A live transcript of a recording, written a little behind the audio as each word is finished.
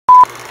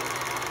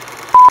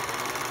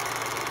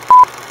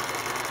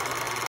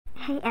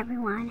Hey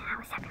everyone,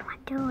 how's everyone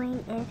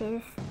doing?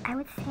 I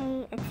would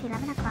say it's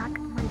 11 o'clock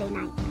Monday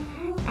night,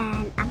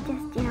 and I'm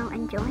just,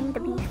 enjoying the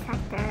beef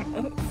sector.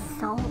 It's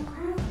so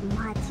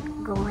much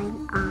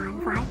going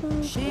on.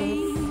 Vibing is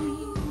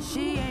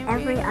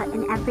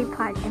in every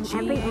part, in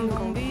every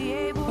angle,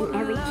 in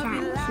every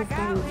chat, she's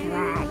getting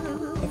dragged.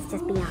 It's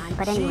just beyond.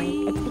 But anyway,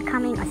 it's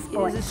becoming a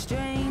sport. Let's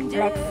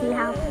see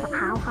how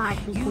hard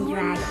we can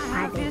drag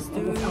vibing.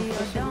 It is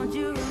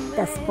officially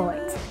the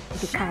sport,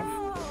 because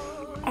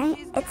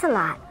it's a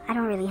lot. I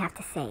don't really have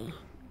to say.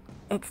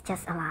 It's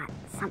just a lot.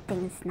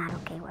 Something's not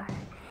okay with her.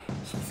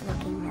 She's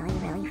looking really,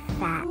 really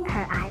fat.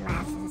 Her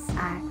eyelashes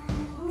are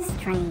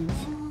strange.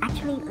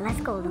 Actually, let's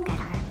go look at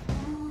her.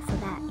 So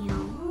that,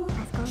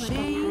 let's go look at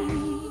her.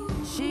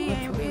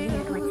 It's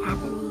weird what's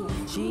happening.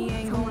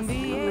 It's almost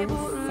a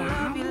little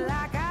sad.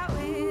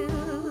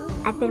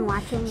 I've been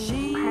watching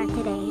her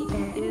today.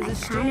 I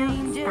kind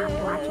of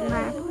stopped watching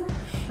her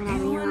when I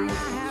realized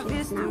that she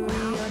was not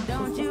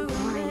well. She's just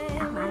boring.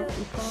 A lot of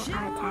people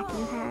are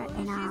attacking her,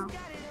 and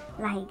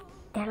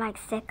they're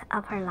sick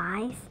of her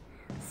lies.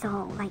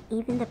 So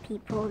even the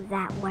people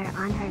that were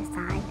on her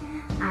side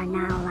are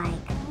now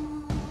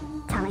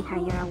telling her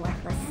you're a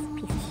worthless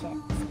piece of shit.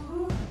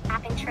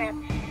 Shopping trip.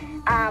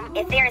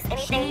 If there is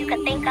anything you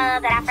can think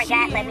of that I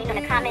forgot, let me know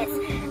in the comments.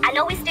 I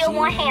know we still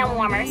want hand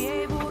warmers.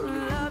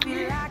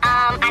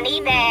 I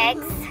need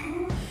bags.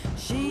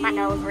 My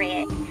nose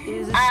red.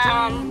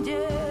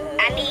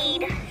 I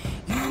need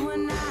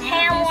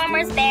hand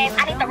warmers, bags.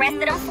 I need the rest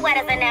of them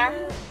sweaters in there.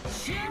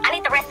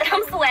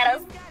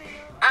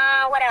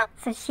 What else?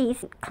 So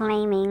she's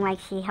claiming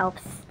she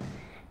helps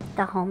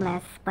the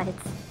homeless, but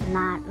it's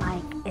not.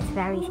 It's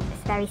very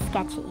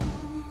sketchy.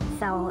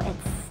 So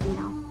it's,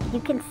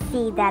 you can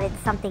see that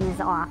something is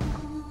off.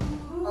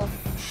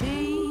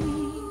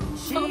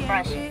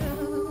 Toothbrushes.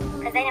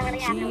 Because they didn't really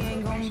have no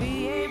toothbrushes.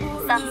 She's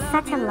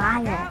such a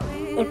liar.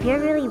 If you're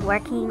really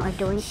working or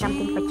doing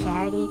something for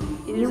charity,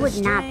 you would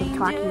not be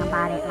talking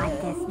about it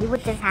like this. You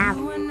would just have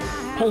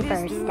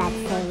papers that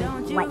say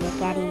what you're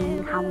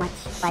getting, how much,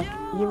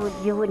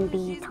 you wouldn't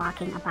be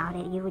talking about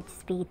it. You would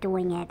just be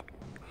doing it.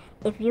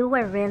 If you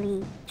were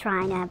really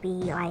trying to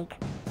be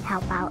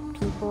help out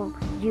people,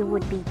 you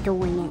would be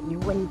doing it. You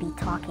wouldn't be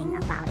talking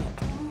about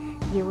it.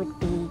 You would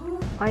be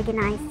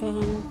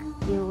organizing,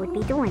 you would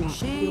be doing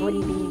it. You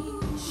wouldn't be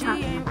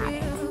talking about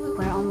it.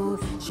 We're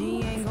almost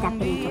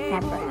stepping into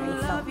February,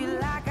 so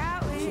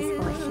she's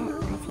full of shit.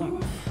 Let's hear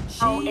this.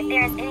 Oh, if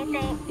there's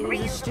anything,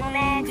 reusable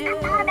bags. I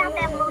thought about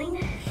that,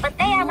 Louie, but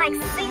they are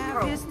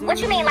see-through. What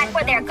you mean,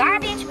 for their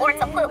garbage or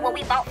to put what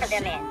we bought for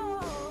them in?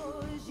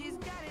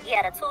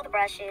 Yeah, the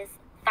toothbrushes,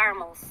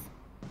 thermals.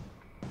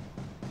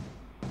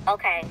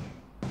 Okay,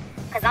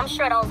 because I'm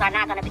sure those are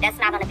that's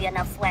not gonna be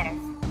enough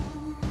sweaters.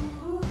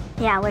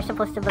 Yeah, we're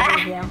supposed to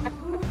believe you.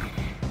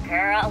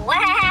 Girl,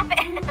 what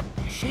happened?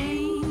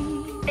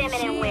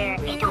 Feminine wear.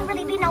 It don't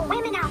really be no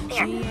women out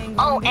there.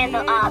 Oh, and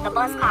the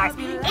bus cars.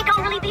 It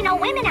don't really be no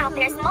women out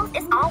there. It's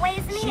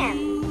always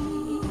men.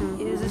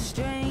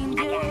 I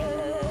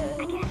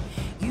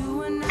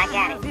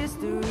got it.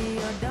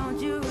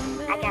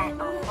 I got a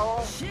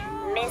whole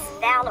Miss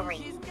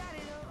Valerie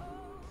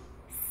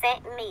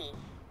sent me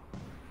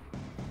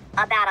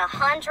about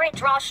 100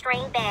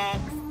 drawstring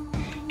bags,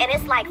 and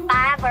it's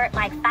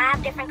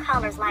 5 different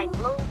colors,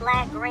 blue,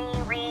 black,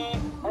 green, red,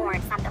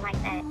 orange, something like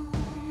that.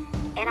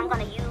 And I'm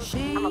gonna use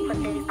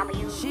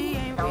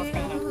those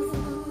bags.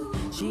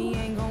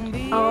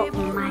 Oh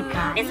my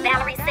God. Miss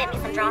Valerie sent me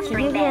some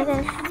drawstring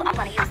bags, so I'm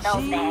gonna use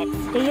those bags.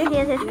 Do you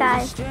hear this,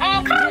 guys?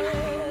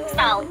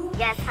 So,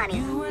 yes, honey.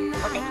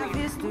 What they plan?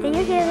 Do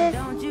you hear this?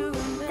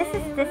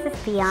 This is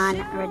beyond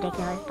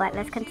ridiculous, but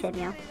let's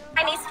continue.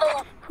 Chinese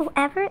food.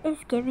 Whoever is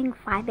giving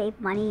Fye Babe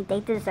money,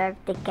 they deserve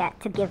to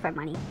give her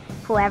money.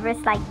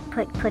 Whoever's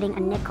putting a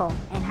nickel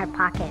in her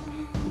pocket,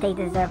 they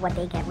deserve what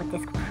they get with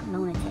this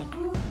lunatic.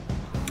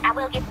 I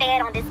will get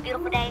fed on this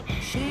beautiful day.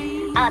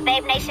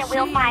 Babe Nation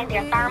will find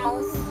their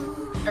thermals,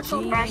 the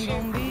toothbrushes,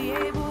 and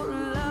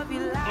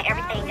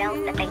everything else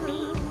that they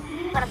need.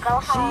 I'm gonna go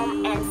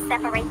home and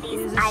separate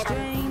these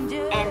items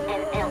and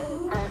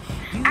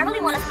I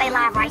really want to stay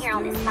live right here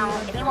on this phone.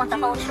 If you want the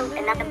whole truth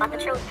and nothing but the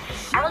truth,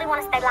 I really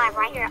want to stay live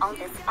right here on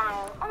this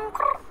phone.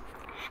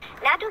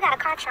 Now I do got a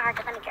car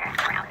charger. Let me get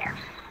around there.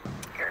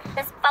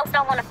 These folks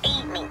don't want to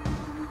feed me.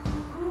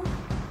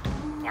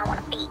 They don't want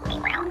to feed me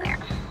around there.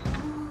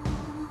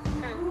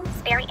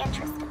 It's very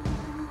interesting.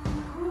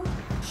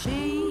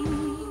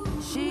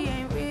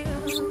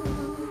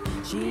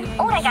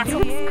 Oh, they got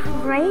some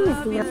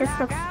crazy. It just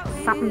looks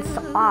something's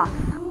off.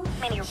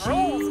 Many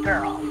rules,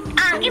 girl.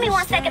 Give me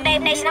 1 second,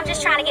 Babe Nation. I'm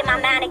just trying to get my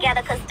mind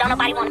together because don't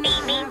nobody want to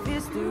feed me.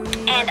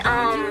 And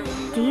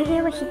do you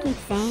hear what she keeps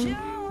saying?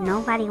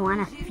 Nobody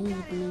want to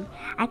feed me.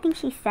 I think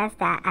she says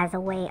that as a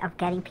way of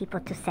getting people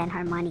to send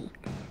her money.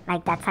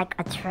 That's a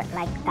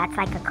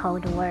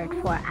code word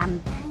for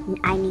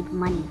I need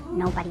money.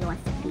 Nobody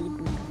wants to feed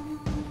me.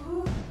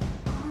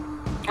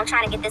 I'm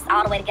trying to get this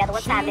all the way together.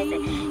 What time is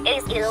it? It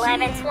is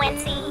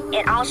 11:20,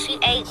 and all she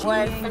ate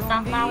was some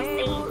sunflower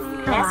seeds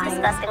That's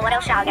disgusting. What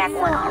else y'all got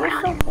going on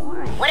around her?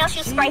 What else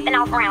you scraping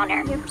off around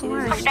her? Left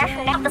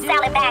the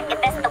salad bag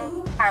if that's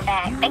the her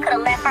bag. They could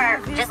have left her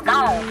just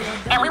gone,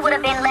 and we would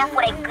have been left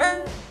with a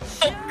good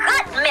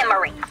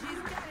memory.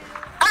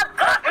 A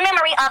good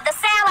memory of the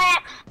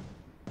salad.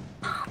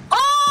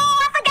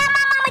 Oh, I forgot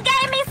my mama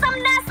gave me some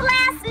nuts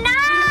last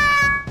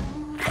night.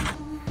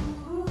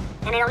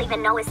 And they don't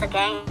even know it's a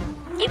game,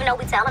 even though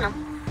we're telling them.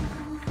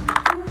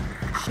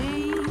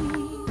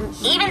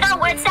 Even though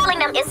we're telling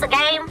them it's a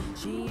game,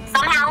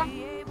 somehow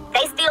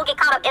they still get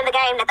caught up in the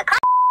game that the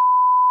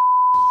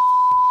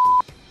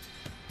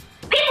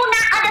people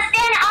not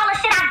understanding all the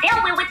shit I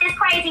dealt with this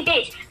crazy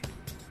bitch.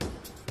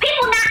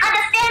 People not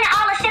understanding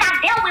all the shit I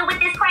dealt with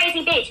this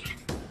crazy bitch.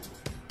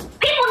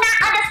 People not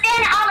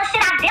understanding all the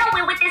shit I dealt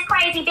with this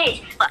crazy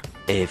bitch.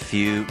 A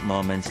few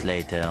moments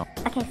later.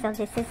 Okay, so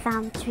this is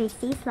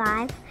Tracy's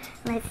live.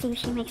 Let's see if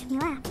she makes me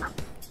laugh.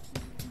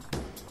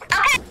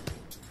 Okay.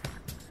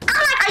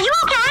 I'm like, are you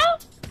okay?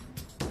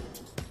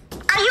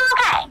 Are you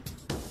okay?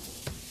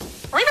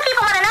 We the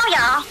people want to know,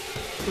 y'all.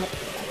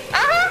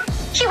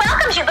 She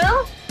welcomes you,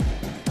 boo.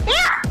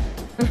 Yeah.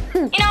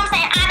 You know what I'm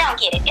saying? I don't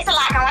get it. It's a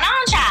lot going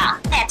on, child.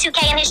 I had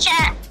 2K in his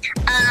chat.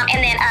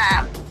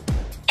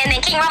 And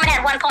then King Roman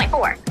had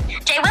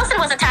 1.4. Jay Wilson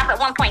was a top at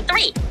 1.3.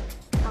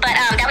 But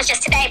that was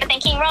just today. But then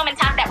King Roman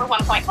topped that with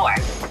 1.4.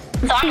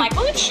 So I'm like,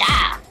 ooh,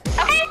 child.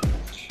 Okay?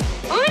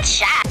 Ooh,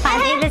 child. Fye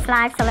Babe is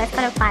live, so let's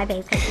go to Fye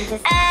Babe. Because you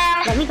just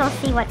let me go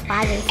see what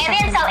Fye is. And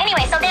then so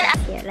anyway, so then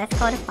here, let's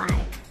go to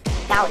Fye.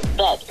 Y'all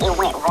that it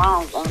went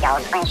wrong in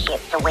y'all's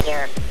friendship to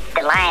where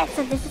the lines.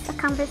 So this is a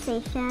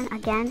conversation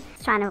again,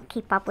 trying to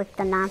keep up with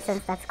the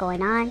nonsense that's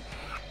going on.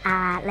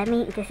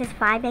 This is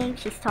Fye Babe.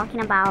 She's talking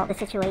about the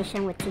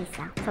situation with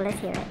Tisa. So let's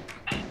hear it.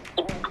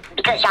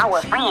 Because y'all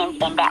were friends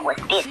and that was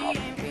business.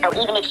 So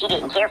even if she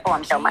didn't care for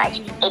him so much,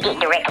 it didn't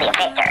directly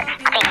affect her.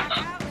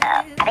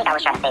 I think I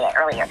was trying to say that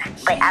earlier.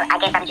 But I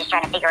guess I'm just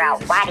trying to figure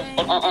out why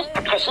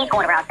because she's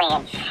going around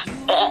saying,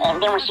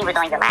 and then when she was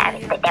on your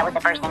live, that was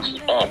the first thing she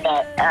said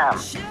that,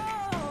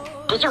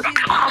 did you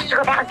ask her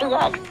about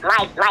DX?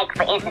 Like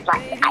for instance,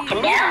 to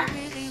me,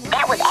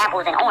 that was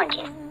apples and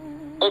oranges.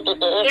 It's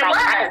like,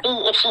 I could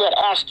see if she had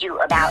asked you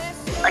about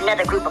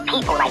another group of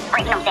people, like,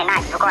 you know what I'm saying,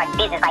 not regarding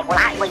business, like, well,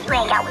 you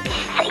hang out with,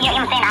 so, you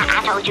know what I'm saying,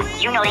 I told you,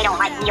 you know they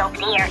don't like me over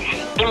there,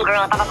 them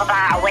girls, blah, blah, blah,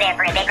 blah, or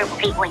whatever, and that group of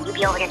people, and you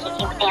be over there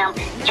kicking with them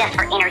just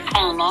for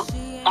entertainment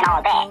and all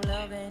that.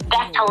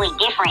 That's totally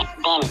different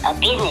than a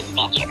business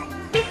venture.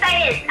 Let me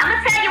say this, I'm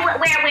going to tell you where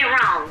it went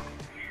wrong.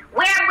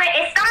 Where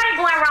it started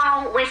going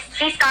wrong when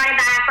she started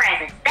buying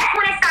presents. That's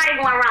when it started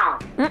going wrong.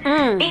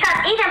 Because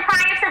even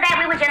prior to that,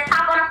 we would just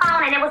talk on the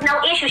phone and there was no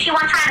issue. She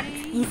wasn't trying to...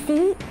 You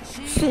see?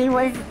 She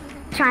was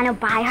trying to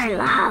buy her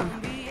love.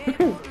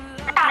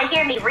 Trying to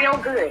hear me real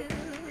good.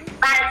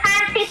 By the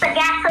time Tisa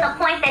got to the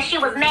point that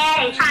she was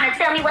mad and trying to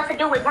tell me what to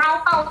do with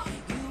grown folks,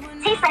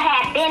 Tisa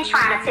had been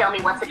trying to tell me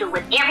what to do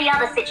with every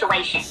other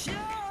situation.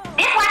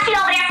 This why she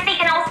over there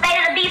speaking on State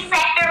of the Beef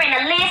sector and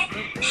the list.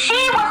 She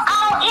was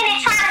all in it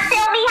trying to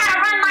tell me how to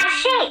run my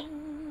shit.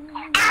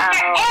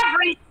 After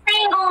every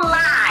single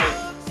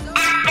live,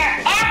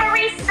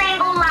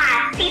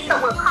 Tisa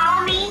would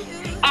call me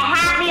and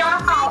have me on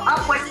the phone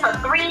upwards to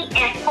 3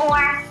 and 4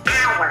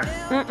 hours.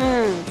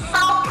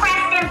 So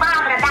pressed and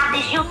bothered about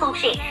this YouTube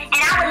shit. And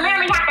I would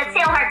literally have to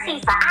tell her,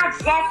 Tisa, I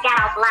just got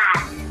off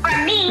live. For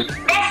me,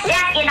 that's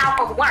just getting off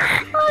of work.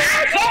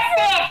 I just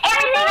said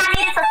everything I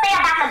needed to say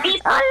about the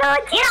beef. Oh,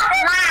 Lord. Get off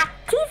live.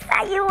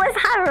 Tisa, you was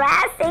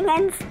harassing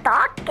and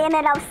stalking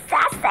and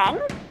obsessing.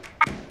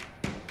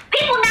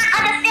 People not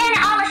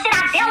understanding all the shit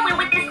I dealt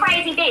with this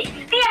crazy bitch.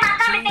 See in my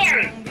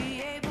commentary.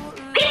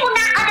 People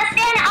not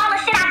understanding all the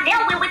shit I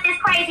dealt with this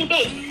crazy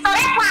bitch. So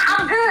that's why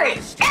I'm good.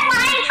 That's why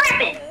I ain't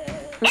tripping.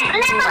 It's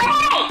less of a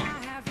headache.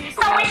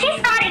 So when she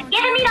started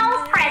giving me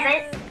those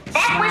presents,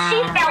 that's when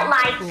she felt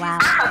like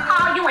I could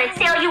call you and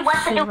tell you what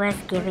to do. She was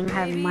giving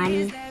her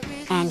money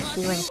and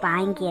she was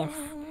buying gifts.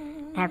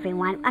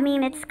 Everyone, I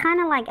mean, it's kind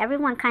of like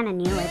everyone kind of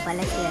knew it, but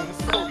let's hear this.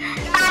 Fye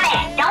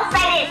Babe, don't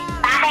say this.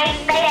 Fye Babe,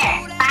 say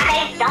that. Fye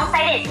Babe, don't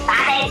say this.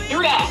 Fye Babe,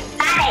 do that.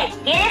 Fye Babe,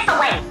 get this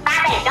away.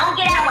 Fye Babe, don't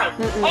get that way.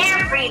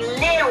 Every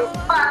little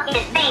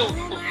fucking thing.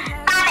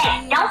 Fye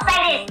Babe, don't say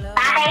this.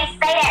 Fye Babe,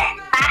 say that.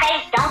 Fye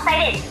Babe, don't say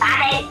this.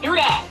 Fye Babe, do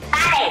that.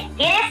 Fye Babe,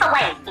 get this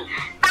away.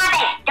 Fye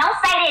Babe, don't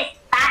say this.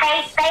 Fye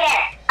Babe, say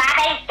that. Fye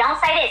Babe, don't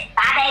say this.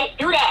 Fye Babe,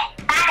 do that.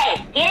 Fye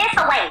Babe, get this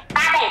away.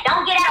 Fye Babe,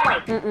 don't get that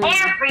way.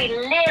 Every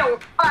little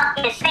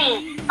fucking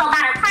thing. So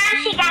by the time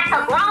she got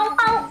to grown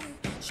folks,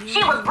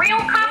 she was real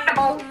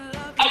comfortable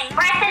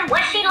expressing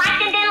what she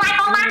liked and didn't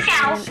like on my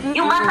channel.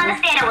 You must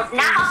understand it was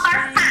not her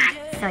first time.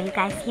 So you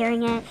guys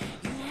hearing it?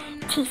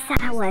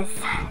 Tisa was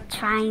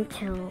trying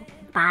to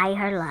buy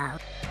her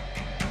love.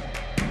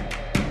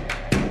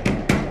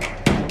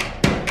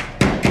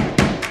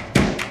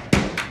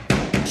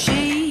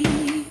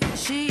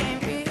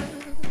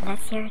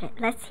 Let's hear it.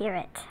 Let's hear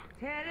it.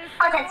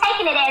 I wasn't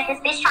taking it as this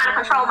bitch trying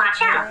to control my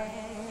channel.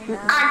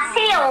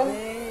 Until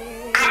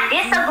I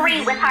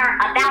disagreed with her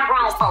about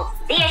grown folks.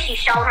 Then she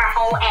showed her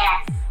whole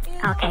ass.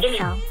 Okay,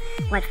 so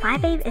what Fye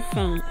Babe is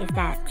saying is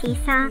that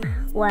Tisa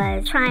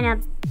was trying to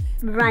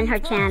run her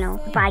channel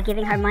by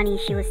giving her money.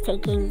 She was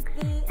feeling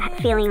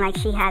like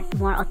she had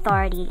more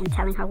authority in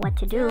telling her what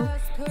to do.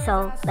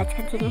 So let's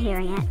continue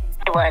hearing it.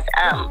 It was,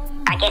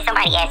 I guess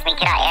somebody asked me,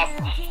 can I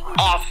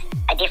ask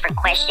a different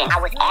question? I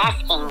was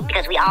asking,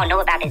 because we all know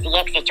about the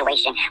ZX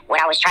situation,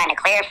 what I was trying to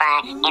clarify,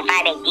 and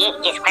Fye Babe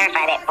did just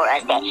clarify that for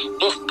us, that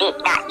this did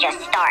not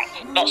just start,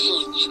 that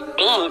she's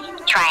been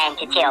trying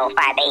to tell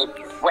Fye Babe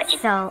what to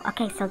do. So,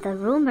 okay, so the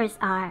rumors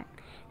are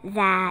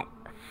that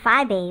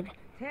Fye Babe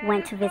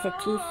went to visit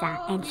Tisa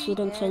and she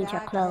didn't change her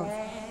clothes.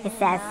 It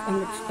says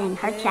in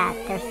her chat,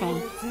 they're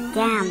saying,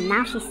 damn,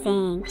 now she's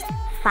saying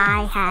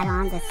Fye had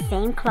on the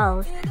same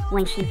clothes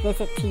when she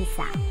visited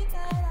Tisa.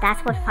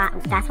 That's what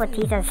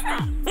Tisa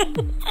said.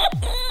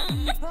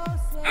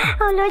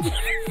 Oh Lord Jesus.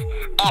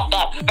 At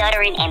that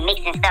stuttering and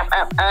mixing stuff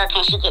up,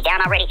 can she get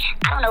down already?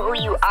 I don't know who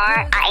you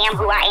are. I am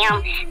who I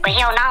am. But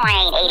hell no, I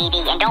ain't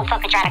ADD. And don't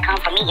fucking try to come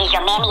for me. Is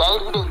your mammy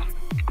ADD?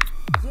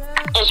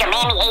 Is your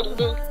mammy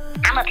ADD?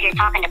 I'm up here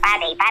talking to Fye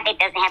Babe. Fye Babe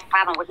doesn't have a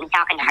problem with me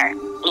talking to her.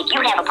 If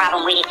you have a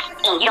problem with it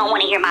and you don't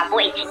want to hear my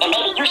voice, then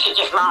maybe you should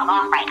just log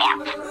off right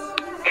now.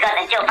 Because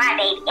until Fye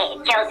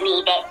Babe tells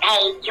me that,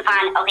 hey,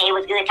 Coupon, okay, it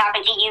was good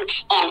talking to you,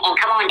 and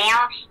come on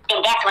down,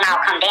 then that's when I'll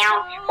come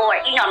down. Or,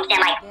 you know what I'm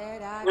saying, like,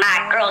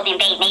 my girls in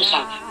Babe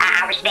Nation,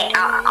 I respect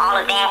all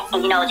of that.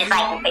 And, you know, just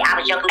like I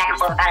was joking back and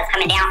forth about us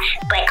coming down.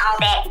 But all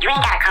that, you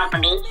ain't got to come for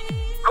me.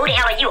 Who the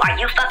hell are you? Are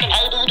you fucking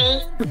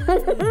ADD?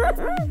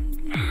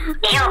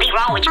 The hell be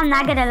wrong with you? I'm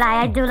not gonna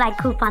lie, I do like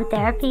Coupon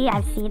Therapy.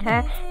 I've seen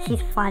her.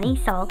 She's funny,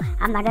 so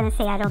I'm not gonna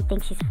say I don't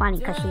think she's funny,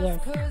 because she is.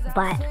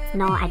 But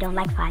no, I don't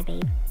like Fye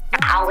Babe.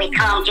 I always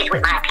come just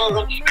with my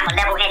opinion. I'm a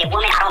level-headed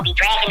woman. I don't be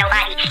dragging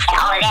nobody and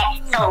all of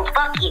that. So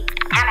fuck you.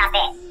 How about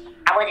that?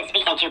 I wasn't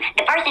speaking to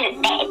the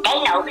person that they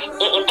know.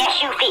 If that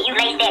shoe fit, you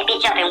lace that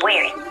bitch up and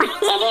wear it,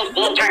 and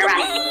then turn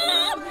around and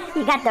see.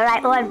 You got the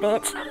right one,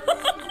 bitch.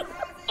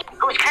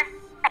 Who's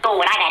doing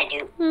what I gotta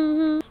do?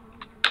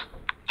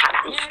 Talk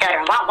about me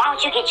stuttering. Why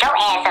don't you get your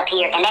ass up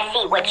here and let's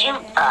see what you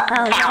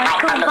sound like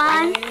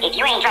Coupon? If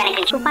you ain't trying to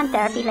control. Coupon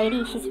Therapy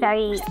lady, she's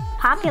very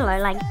popular.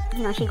 Like,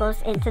 you know, she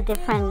goes into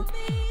different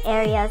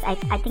areas.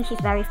 I think she's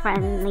very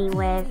friendly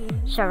with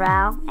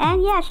Sherelle.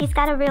 And yeah, she's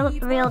got a real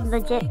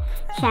legit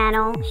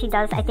channel. She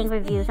does, I think,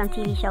 reviews on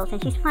TV shows,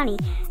 and she's funny.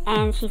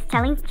 And she's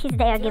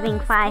there giving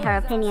Fye her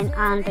opinion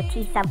on the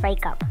Tisa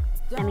breakup.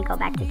 Let me go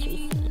back to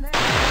Tracy.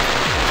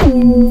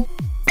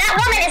 That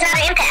woman is not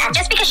an empath.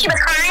 Just because she was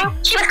crying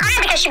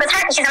because she was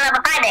hurt and she's in love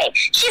with Fye Babe.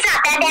 She's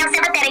not that damn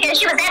sympathetic. And if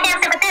she was that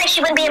damn sympathetic,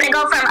 she wouldn't be able to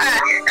go from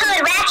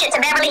Hood Ratchet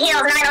to Beverly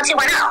Hills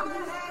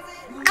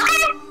 90210.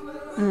 Okay?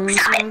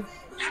 Stop it.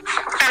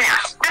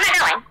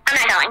 I'm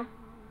not going.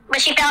 But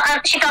she fell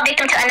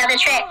victim to another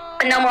trick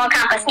with no moral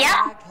compass.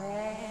 Yep.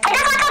 And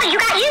that's what I told you. You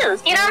got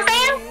used. You know what I'm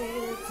saying?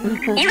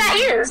 You got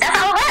used. That's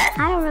all it was.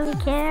 I don't really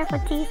care for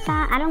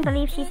Tisa. I don't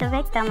believe she's a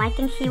victim. I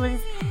think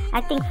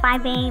Fye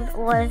Babe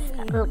was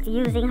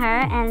using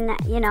her, and,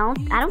 you know,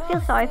 I don't feel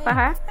sorry for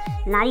her.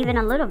 Not even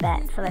a little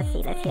bit. So let's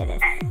hear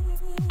this.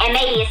 And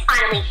maybe it's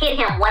finally hit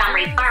him what I'm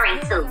referring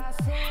to.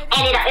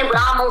 And it would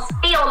almost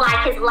feel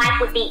like his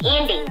life would be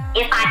ending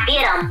if I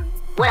did him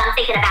what I'm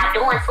thinking about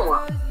doing to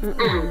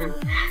him.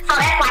 So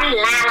that's why he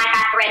lying like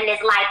I threatened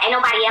his life. Ain't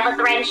nobody ever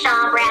threatened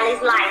Sean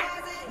Bradley's life.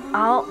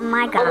 Oh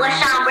my God. But what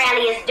Sean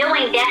Bradley is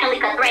doing definitely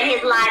could threaten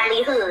his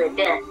livelihood.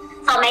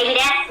 So maybe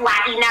that's why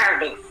he's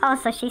nervous. Oh,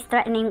 so she's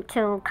threatening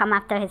to come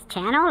after his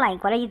channel?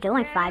 Like, what are you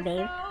doing, Fye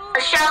Babe?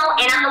 A show,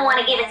 and I'm the one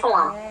to give it to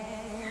him.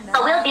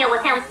 So we'll deal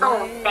with him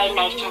soon, Babe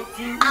Nation.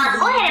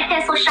 Go ahead and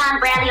pencil Sean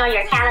Bradley on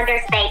your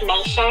calendars, Babe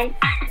Nation.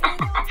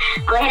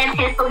 Go ahead and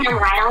pencil him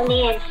right on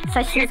in.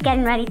 So she's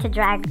getting ready to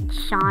drag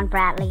Sean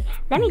Bradley.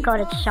 Let me go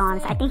to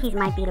Sean's. I think he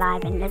might be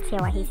live, and let's hear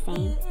what he's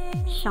saying.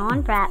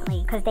 Sean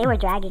Bradley, because they were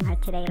dragging her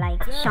today.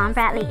 Like, Sean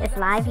Bradley is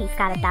live. He's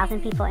got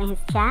 1,000 people in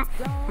his chat,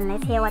 and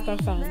let's hear what they're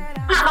saying.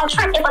 I'm not gonna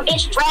trip if a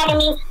bitch dragging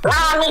me,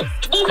 lying me.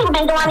 These people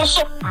been doing this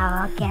shit.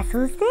 Oh, guess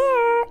who's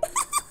there?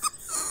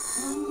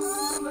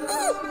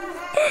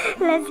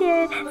 Let's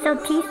hear it. So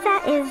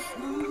Tisa is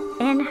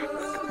in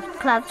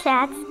club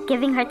chats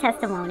giving her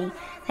testimony.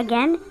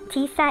 Again,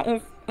 Tisa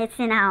is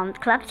in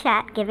club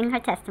chat giving her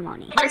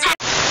testimony. Sean knows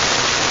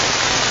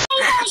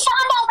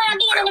why I'm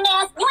being in the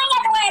mess. You ain't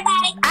got to worry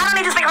about it. I don't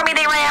need to speak for me,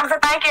 D-Rams,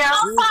 thank you. I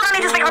don't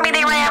need to speak for me,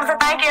 D-Rams,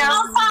 thank you.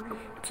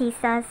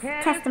 Tisa's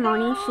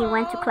testimony, she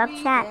went to club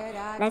chat.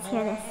 Let's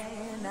hear this.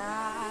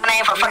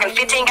 Name for fucking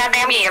 15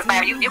 goddamn years,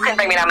 baby. You couldn't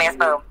think me that mess,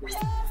 boo.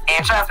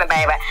 And trust me,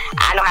 baby,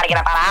 I know how to get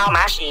up out of all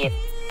my shit.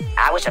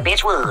 I wish a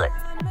bitch would.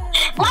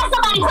 Why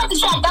somebody put the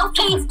chat, don't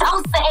please,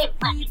 don't say it.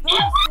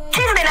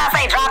 Tisa did not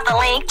say drop the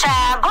link,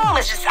 child. Boom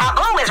is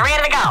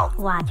ready to go.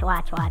 Watch.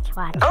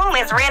 Boom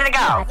is ready to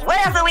go. What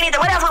else do we need?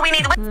 What else do we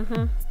need? What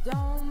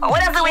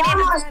else do we need?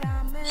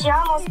 She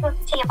almost spoke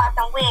to you about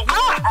them wigs.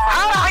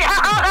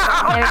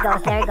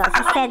 There it goes.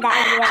 She said that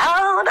earlier.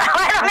 Hold on,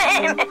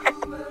 wait a minute.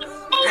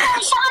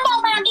 Sean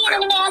knows why I'm being in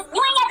the mess. You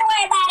ain't got to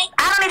worry about it.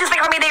 I don't need to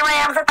speak for me,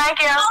 D-Rams, thank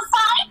you.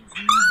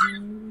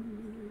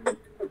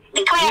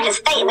 The heard a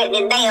statement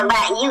today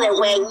about you and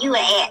where you were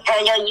at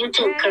your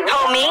YouTube career.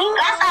 Who, me?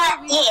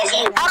 Yes,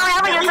 you. I don't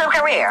have a YouTube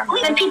career.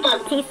 When people...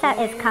 Tisa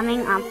is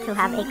coming up to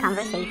have a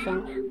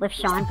conversation with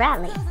Sean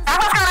Bradley.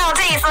 What's going on,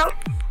 Tisa?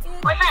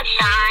 What's up,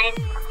 Sean?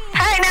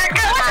 Hey,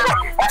 nigga.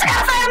 What you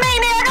gotta say to me,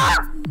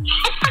 nigga?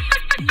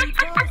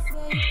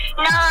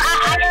 No,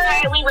 I just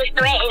heard we was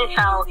threatened,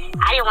 so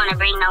I didn't want to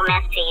bring no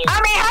mess to you.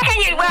 I mean, how can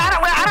you? Well, I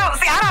don't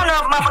know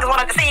if motherfuckers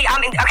want to see. I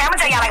mean, okay, I'm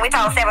gonna tell y'all like we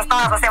told 7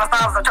 stars was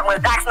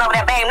doxing over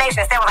that Babe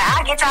Nation. 7 was like,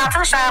 I'll get y'all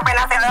too, Sean. And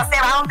I said, 7,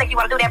 I don't think you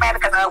want to do that, baby,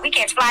 because we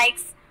catch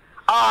flights.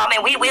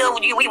 And we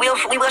will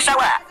show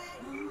up.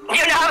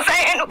 You know what I'm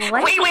saying?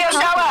 We will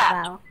show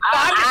up. So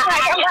I'm just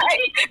like,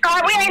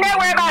 God, we ain't never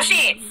worried about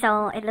shit.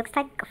 So it looks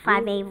like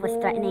Fye was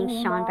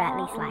threatening Sean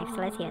Bradley's life. So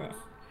let's hear this.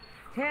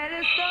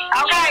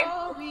 Okay.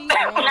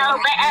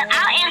 No, but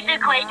I'll answer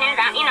questions.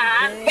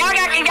 Y'all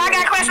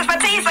got questions for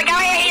Tisa? Go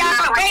ahead,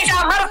 y'all. Raise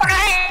y'all motherfucking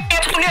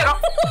hands, nigga.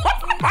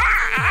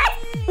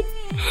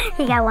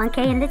 He got 1K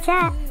in the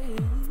chat.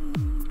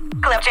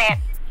 Clip chat.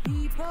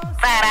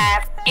 Side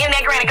eyes. Give me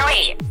that granny. Go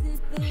ahead.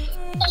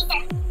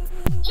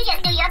 You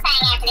just do your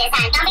thing after this,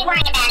 honey. Don't be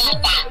worrying about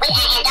anything.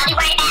 And don't be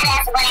worried about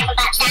us or whatever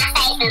about Sean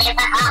Face and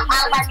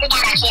all of us. We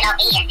got our shit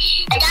over here.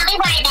 But don't be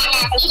worried about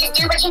nothing. You just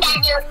do what you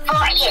gotta do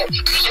for you.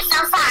 I am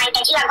so sorry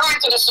that you are going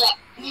through this shit.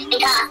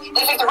 Because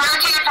this is the wrong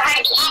time for her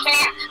to be acting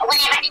up or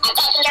whatever and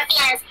taking your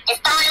feelings,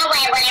 just throwing them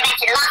away or whatever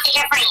after the loss of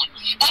your friend.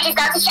 That just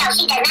goes to show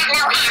she does not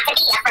know how to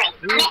be a friend.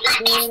 I met my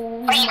best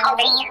friend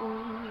over here.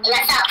 So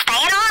stay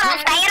in order,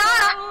 stay in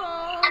order.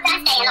 I'm not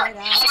staying on it.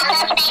 And I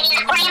love you, baby, and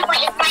I'm praying for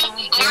you, Frank,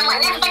 and I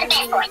want nothing but the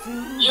best for you.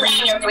 You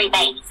and your 3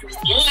 babies.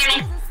 You hear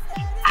me?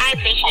 I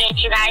appreciate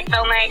you guys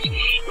so much.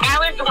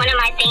 That was one of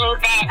my things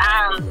that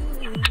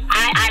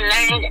I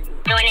learned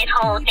during this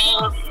whole thing,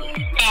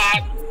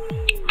 that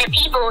the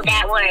people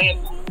that were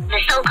the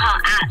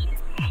so-called ops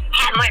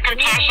had more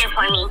compassion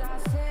for me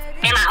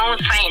than my own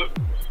friends.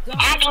 And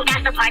I think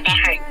that's the part that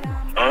hurt.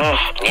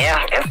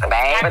 Yeah, it's the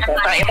bad. It's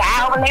an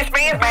album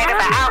experience, baby. It's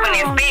an album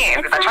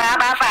experience. It's a trial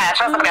by fire.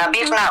 Trust me, a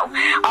bitch, no.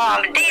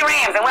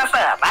 D-Rams, and what's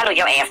up? I know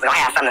your ass is gonna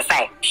have something to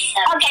say.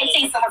 Okay,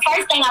 Tisa, the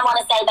first thing I want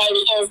to say,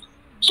 baby, is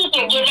keep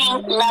your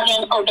giving,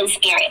 loving, open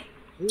spirit.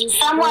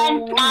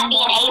 Someone not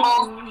being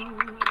able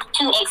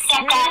to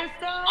accept that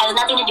has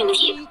nothing to do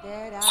with you.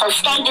 So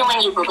stay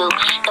doing you, boo-boo.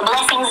 The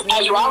blessings,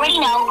 as you already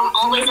know, are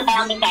always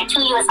abounding back to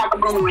you. It's like a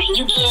boomerang.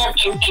 You give,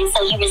 and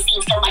so you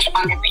receive so much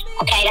abundantly.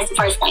 Okay, that's the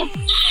first thing.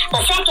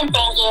 The second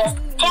thing is,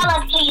 tell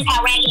us, please,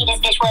 how raggedy this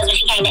bitch was when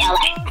she came to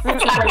L.A. The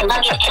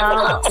luggage and the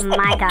clothes. Oh,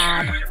 my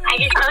God. I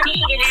just told you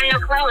she didn't have no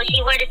clothes.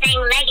 She wore the same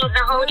leggings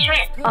the whole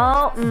trip.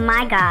 Oh,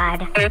 my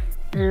God.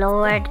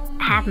 Lord,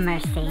 have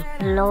mercy.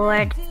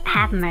 Lord,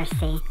 have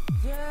mercy.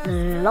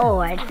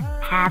 Lord,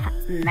 have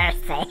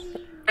mercy.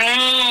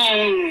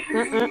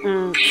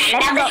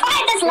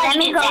 Let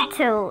me go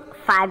to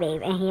Fye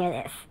Babe and hear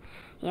this.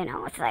 You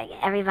know, it's like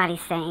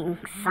everybody's saying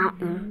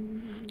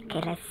something.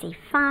 Okay, let's see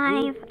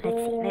 5.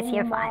 Let's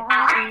hear 5.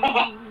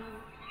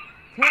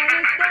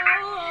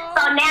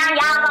 So now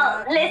y'all go,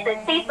 listen,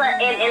 Tisa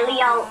and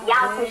Leo,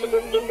 y'all two should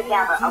just get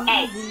together,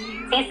 okay?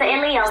 Tisa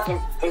and Leo,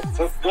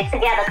 just get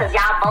together, because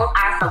y'all both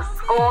are some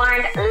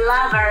scorned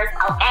lovers,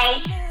 okay?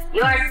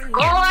 You're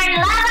scorned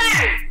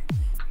lovers!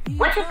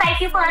 What you say,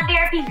 people in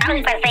therapy? I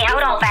was about to say,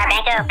 hold on, Fye,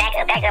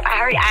 back up. I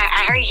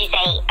heard you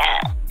say,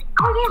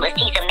 was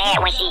Tisa mad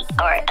when she,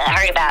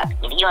 heard about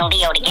you and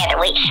Leo together?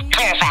 Wait,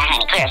 clarify,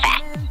 honey, clarify.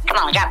 Come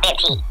on, drop that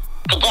T.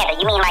 Together,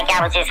 you mean like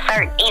y'all was just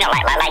flirt, you know,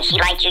 like she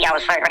liked you, y'all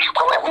was flirting.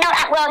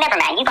 Well, never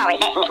mind. You've already,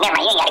 never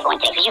mind. You ain't gotta go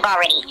into it, because you've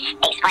already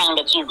explained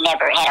that you've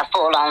never had a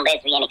full-on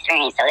lesbian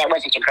experience, so that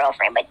wasn't your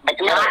girlfriend. But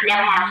no, I've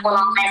never had a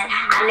full-on lesbian.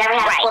 I've never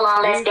had a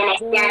full-on lesbian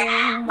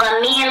experience. But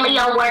me and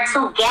Leo were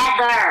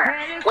together.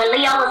 When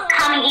Leo was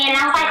coming in,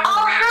 I was like,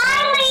 oh,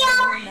 hi, Leo.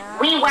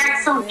 We were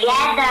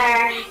together,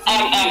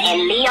 and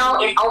Leo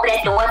is over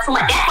that door too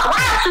much. That's why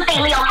don't you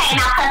think Leo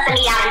came out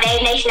cussing me out in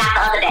Babe Nation out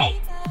the other day?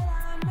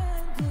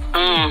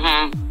 That's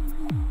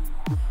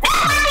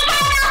why we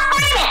came out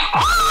screaming.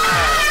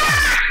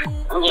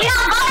 We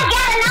don't go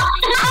together,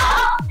 no.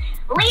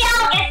 Leo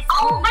is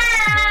over.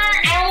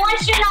 I don't want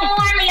you no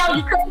more, Leo.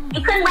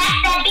 You couldn't wax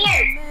that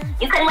beard.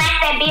 You couldn't wax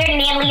that beard, and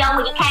then Leo,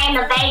 when you came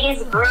to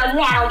Vegas, girl, you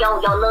had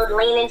on your little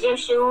leaning gym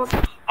shoes.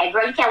 Hey,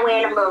 girl, you kept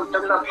wearing them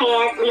little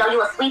pants. Leo,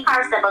 you a sweet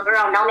person, but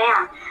girl, no,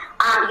 ma'am.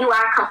 You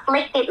are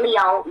conflicted,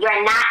 Leo.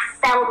 You're not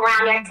settled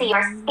around there to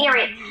your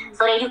spirit.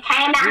 So then you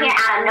came out here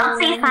out of no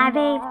teeth. Fye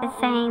Babe is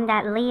saying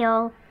that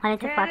Leo wanted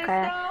to fuck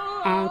her,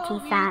 and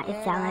Tisa is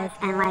jealous,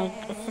 and like,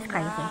 it's just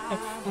crazy.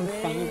 It's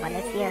insane, but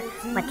let's hear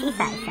what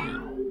Tisa is saying.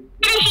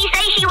 Didn't she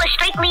say she was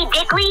strictly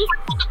dickly?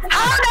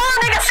 Hold on,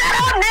 nigga, shut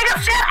up, nigga,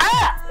 shut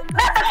up.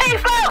 Let the tea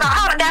flow.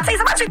 Hold on, now,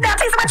 Tisa, what you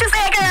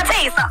said, girl,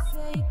 Tisa?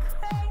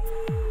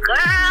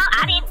 Girl,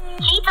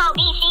 she told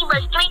me she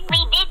was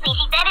strictly dickly.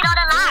 She said it on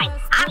the line.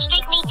 I'm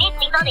strictly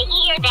dickly, so to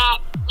hear that,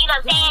 you know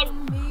what I'm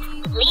saying,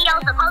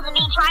 Leo's supposed to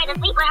be trying to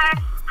sleep with her.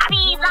 I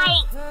mean,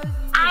 like,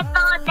 I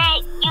thought that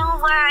you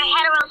were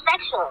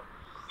heterosexual.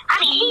 I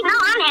mean, she know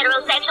I'm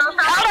heterosexual,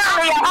 so... Hold on,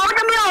 Leo. Hold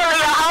the mule,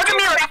 Leo.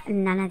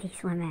 none of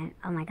these women,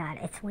 oh my god,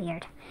 it's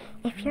weird.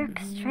 If you're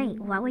straight,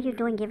 what were you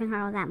doing giving her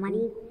all that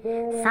money?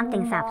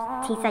 Something's up.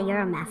 Tisa, you're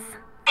a mess.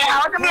 She came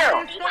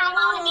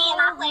on to me and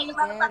I played the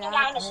motherfucking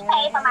game and she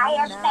paid for my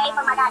hair, she paid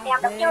for my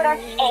goddamn computer,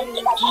 and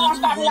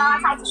cashed at me all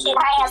types of shit.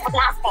 Her ass was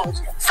not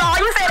stingy. So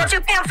you said that you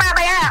pimped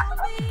Fye out?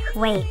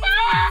 Wait,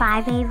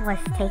 Fye was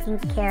taking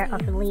care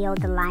of Leo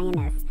the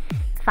Lioness.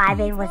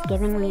 Fye was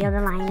giving Leo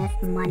the Lioness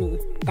money.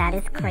 That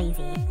is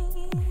crazy.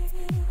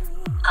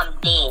 I'm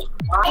dead.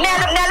 Now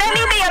let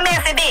me be a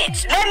messy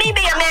bitch. Let me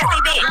be a messy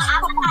bitch.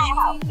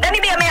 Let me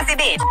be a messy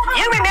bitch.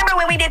 You remember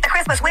when we did the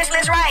Christmas wish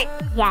list, right?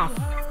 Yes.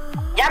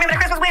 Y'all remember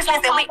the Christmas wish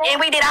list and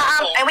we did our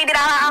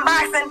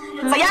unboxing?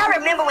 So y'all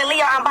remember when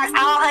Leah unboxed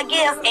all her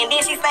gifts and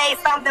then she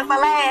saved something for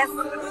last?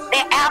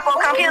 That Apple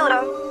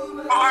computer.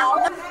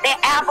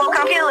 That Apple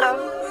computer.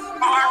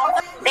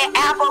 That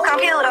Apple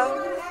computer.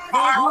 I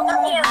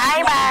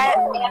ain't buy it.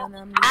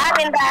 I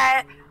didn't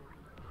buy it.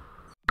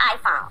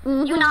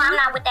 iPhone. You know I'm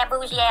not with that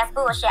bougie ass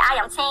bullshit. I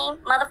am team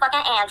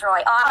motherfucking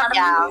Android.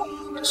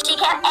 She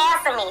kept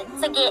asking me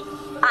to get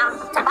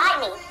to buy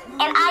me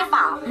an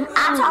iPhone.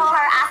 I told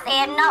her, I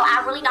said no,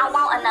 I really don't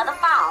want another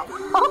phone.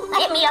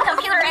 Get me a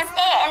computer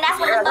instead, and that's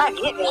what it was.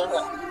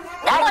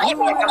 I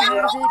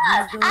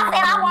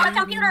said I want a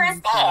computer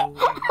instead.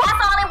 That's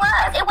all it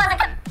was. It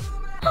wasn't.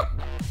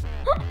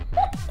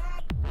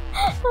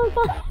 Oh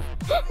god,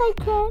 I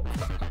can't.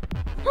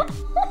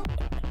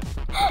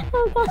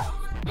 Oh god.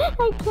 I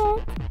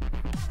can't.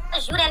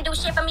 You didn't do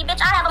shit for me,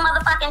 bitch. I have a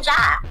motherfucking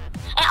job.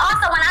 And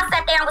also, when I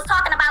sat there and was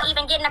talking about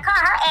even getting a car,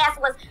 her ass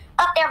was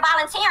up there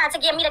volunteering to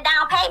give me the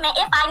down payment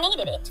if I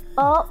needed it.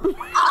 Oh. Girl!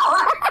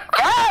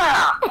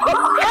 Wait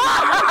a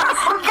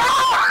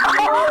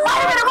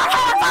minute, what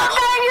kind of talk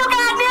game you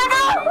got,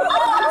 nigga?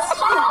 What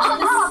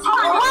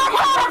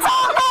kind of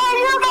talk game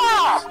you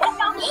got?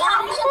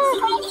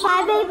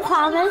 Fye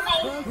promised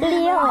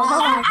Leo,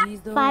 hold on.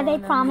 Fye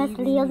promised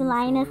Leo the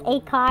Lioness a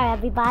car,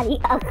 everybody,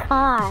 a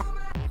car.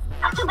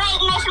 I'm too bad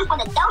nation for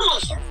the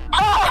donations.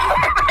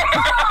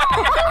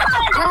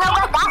 You know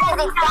what? That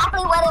is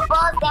exactly what it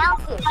boils down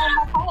to.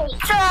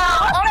 So,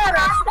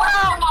 everyone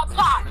in that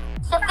chat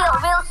should feel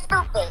real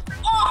stupid.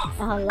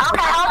 Oh,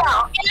 okay, hold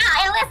on.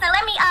 And listen,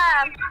 let me,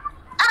 I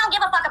don't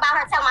give a fuck about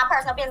her telling my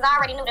personal business. I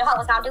already knew the hoe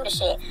was gonna do the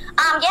shit.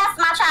 Yes,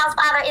 my child's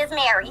father is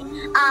married.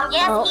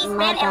 Yes, he's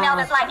been in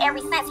Melvin's life ever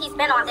since he's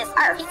been on this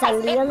earth. So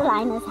Leo the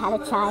Lioness had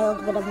a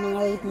child with a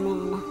married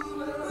man.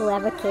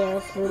 Whoever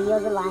cares, Leo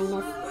the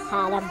Lioness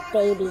had a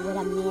baby with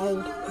a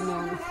married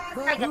man.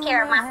 Take good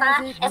care of my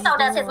son, and so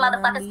does his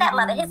motherfucking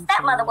stepmother. His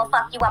stepmother will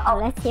fuck you up. Oh,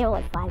 let's hear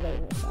what Fye was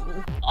saying.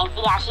 And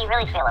see how she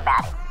really feel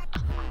about it.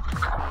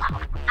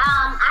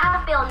 I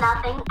don't feel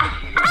nothing.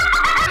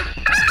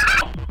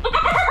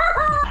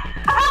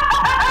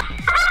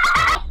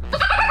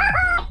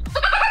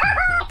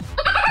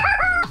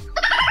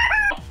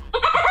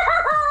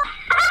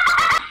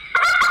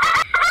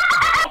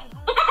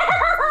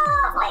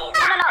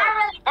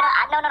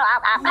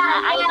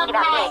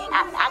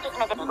 I just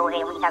meant to go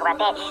ahead and we can talk about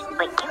that.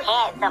 But you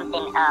had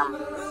something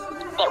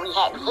that we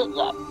hadn't hit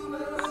yet.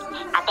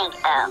 I think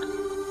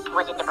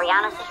was it the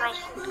Brianna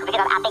situation?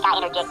 Because I think I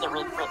interjected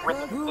with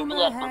the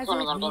DX and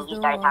Kimmy, and then you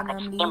started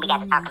talking. Then we got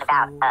to talking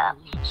about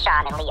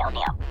Sean and Leo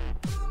now.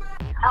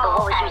 So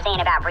what was you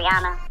saying about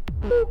Brianna?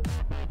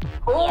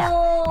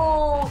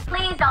 Ooh,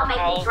 please don't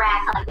make me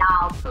drag her,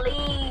 y'all.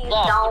 Please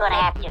don't. You're gonna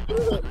have to.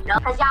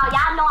 Cause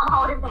y'all know I'm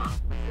holding back.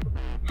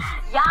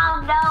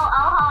 Y'all know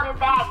I'm holding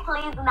back.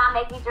 Please do not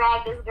make me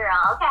drag this girl,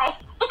 okay?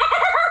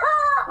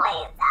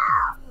 Please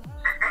don't.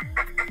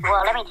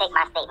 Well, let me take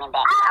my statement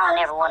back. I don't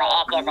ever want to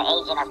act as an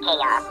agent of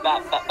chaos.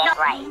 That's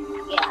right.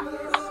 Yeah.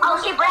 Oh,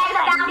 she bragged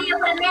about me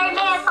with a married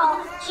man, so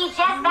she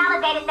just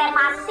validated that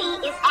my T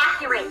is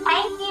accurate.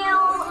 Thank you,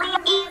 Leah.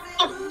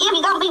 If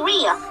you're gonna be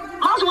real,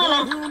 most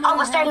women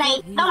over a certain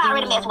age don't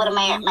already mess with a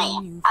married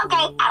man.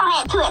 Okay, I don't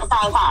have two at the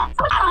same time.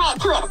 So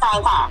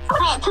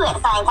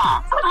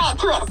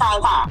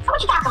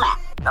what you talking about?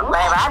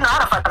 Whatever, I know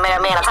how to fuck the married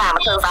man a time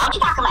or two, so what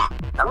you talking about?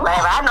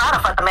 Whatever, I know how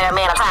to fuck the married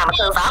man a time or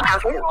two, so I'm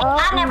confused.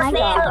 I never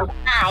said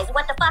eyes.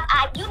 What the fuck?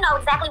 You know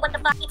exactly what the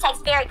fuck. He takes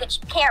very good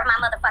care of my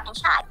motherfucking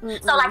child.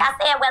 So like I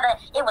said, whether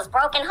it was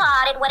broken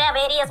hearted, whatever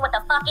it is, what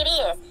the fuck it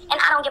is. And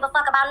I don't give a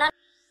fuck about none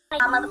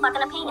of my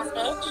motherfucking opinions,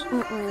 bitch.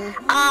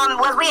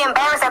 Was we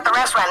embarrassed at the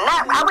restaurant?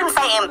 Not, I wouldn't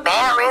say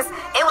embarrassed.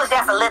 It was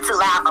just a little too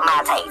loud for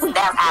my taste.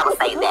 That's how I would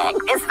say that.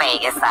 It's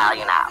Vegas, so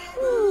you know.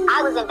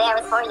 I was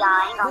embarrassed for y'all,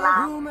 I ain't gonna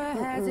lie.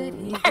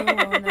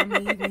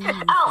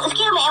 Oh,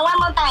 excuse me, and one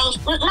more thing.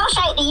 No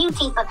shade to you,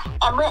 Tisa.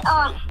 But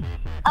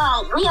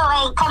Leo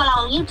ain't coming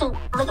on YouTube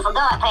looking for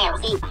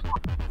godparents either.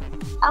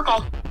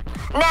 Okay.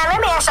 Now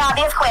let me ask y'all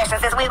this question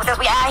since we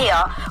out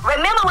here.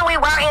 Remember when we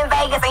were in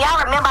Vegas and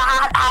y'all remember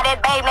how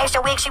that Babe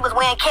Nation wig she was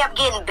wearing kept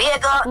getting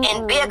bigger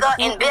and bigger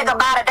and bigger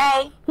by the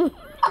day? Yep,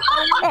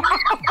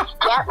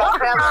 that's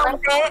real.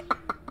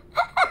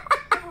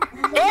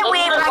 That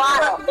wig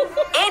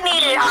it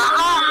needed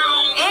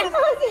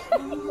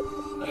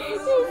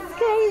It's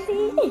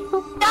crazy.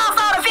 Y'all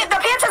saw the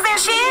pictures and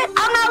shit?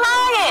 I'm not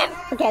lying.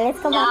 Okay, let's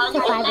go back to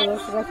 5 days.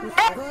 What you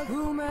said.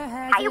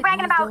 How you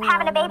bragging about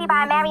having a baby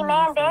by a married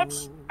man,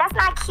 bitch? That's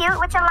not cute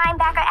with your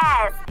linebacker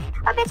ass.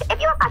 But bitch,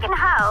 if you a fucking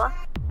hoe,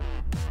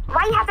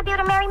 why you have to be with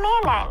a married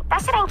man then?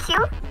 That shit ain't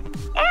cute.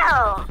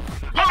 Ew.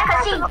 Yeah,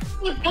 because she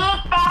big,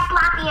 fat,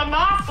 sloppy, and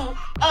nasty.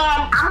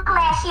 And I'm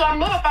glad she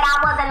admitted that I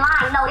wasn't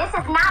lying. No, this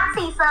is not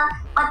Tisa,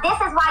 but this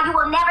is why you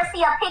will never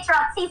see a picture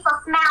of Tisa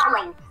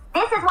smiling.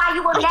 This is why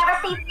you will never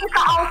see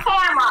Tisa on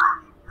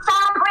camera.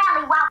 Sean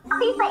Bradley, while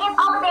Tisa is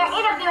over there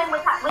interviewing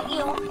with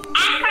you,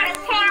 ask her to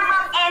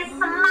camera and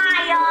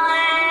smile.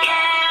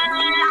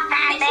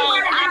 I know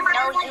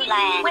you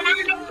lying. When I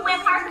met you in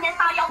person and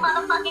saw your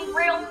motherfucking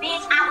grill,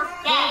 bitch, I was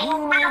gay. I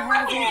don't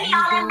fucking see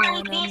all that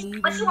money,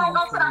 bitch, but you won't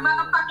go to the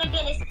motherfucking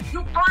dentist.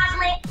 You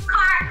fraudulent,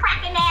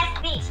 card-cracking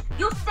ass bitch.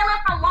 You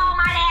stealing from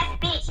Walmart ass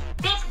bitch.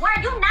 Bitch, were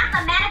you not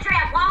the manager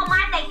at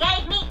Walmart that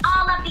gave me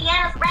all of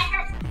Deanna's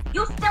records?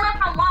 You stealing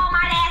from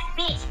Walmart ass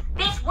bitch.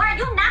 Bitch, were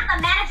you not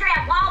the manager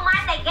at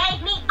Walmart that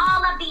gave me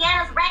all of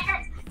Deanna's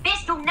records?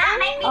 Bitch, do not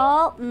make me...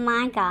 Oh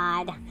my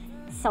god.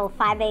 So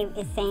 5A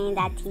is saying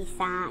that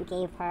Tisa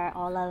gave her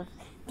all of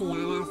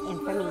Deanna's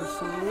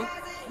information.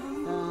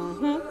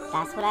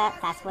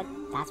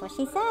 That's what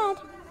she said.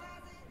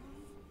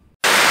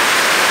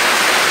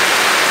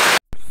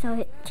 So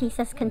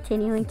Tisa's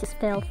continuing to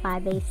spill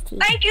 5A's tea.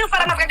 Thank you for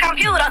the motherfucking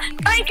computer.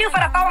 Thank you for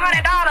the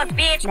 $400,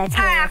 bitch.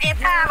 Time and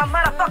time a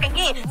motherfucking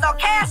again. So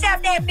cash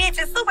out that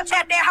bitch and super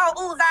chat that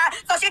whole ooze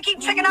so she'll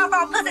keep tricking off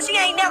on pussy she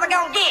ain't never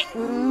gonna get.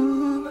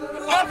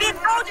 That bitch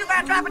told you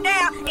about dropping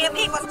down in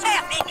people's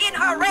chest and getting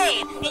her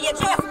red, and you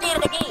just did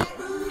it again.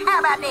 How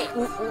about that?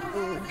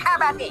 How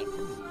about that?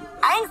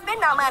 I ain't spend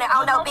no money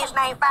on no bitch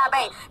named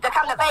 5A to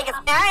come to Vegas.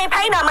 And I ain't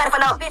pay no money for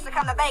no bitch to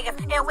come to Vegas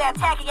and wear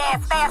tacky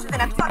ass fashions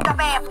and a fucked up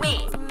ass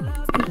wig.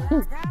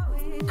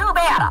 Do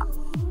better.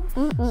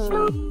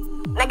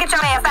 Now get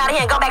your ass out of here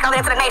and go back over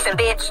there to the nation,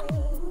 bitch.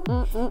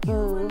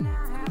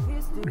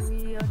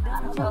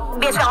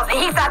 Bitch,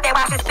 he's out there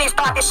watching this bitch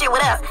start this shit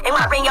with us and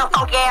wanna bring your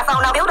funky ass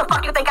on over. Who the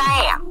fuck you think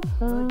I am?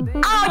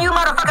 All you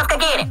motherfuckers can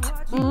get it.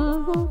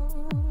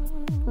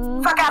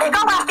 Fuck out of here.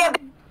 Go watch that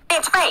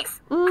bitch face.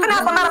 Send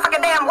out some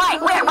motherfucking damn wet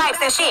wipes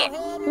and shit.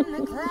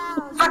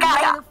 Fuck out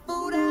of here.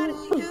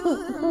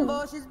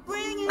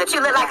 But you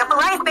look like a fool.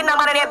 I ain't spending no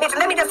money on that bitch.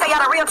 And let me just tell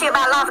y'all the real tea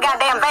about Las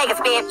goddamn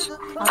Vegas, bitch.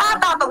 Ty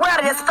thought the world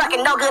of this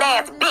fucking no good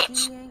ass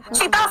bitch.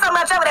 She thought so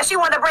much of it that she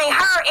wanted to bring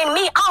her and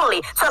me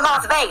only to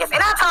Las Vegas.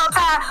 And I told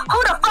Ty, who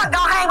the fuck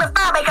gonna hang with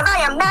Fye? Because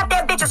I am not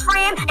that bitch's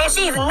friend and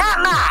she's not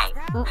mine.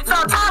 So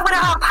Ty went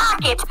in her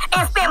pocket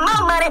and spent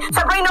more money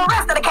to bring the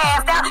rest of the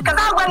cast out because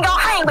I wasn't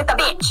gonna hang with the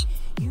bitch.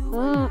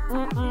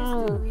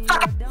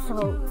 So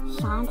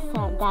Sean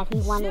said that he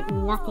wanted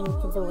nothing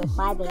to do with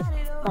 5A,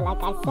 but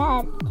like I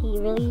said, he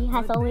really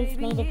has always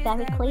made it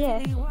very clear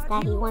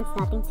that he wants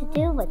nothing to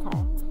do with her.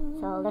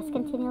 So let's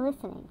continue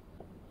listening.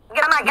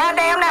 Get on my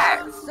goddamn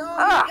nerves.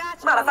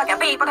 Motherfucking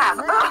people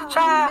house.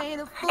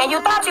 Child. And you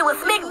thought you was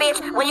slick,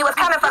 bitch, when you was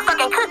coming for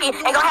fucking Cookie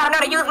and gonna have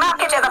another use my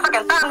picture as a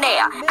fucking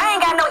thumbnail. I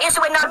ain't got no issue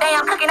with no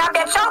damn Cookie. Not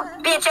that your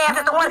bitch ass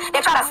is the one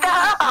that try to set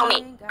her up on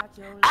me.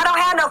 I don't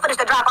have no footage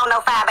to drop on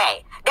no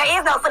 5A. There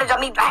is no footage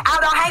of me.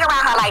 I don't hang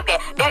around her like that.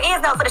 There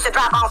is no footage to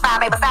drop on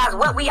 5A besides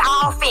what we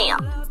all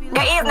filmed.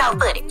 There is no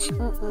footage.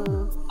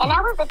 And that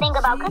was the thing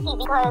about Cookie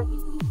because,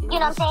 you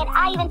know what I'm saying,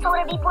 I even told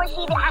her before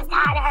she even, I'm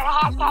tired of her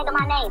hashtagging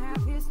my name.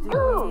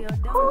 Dude,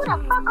 who the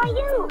fuck are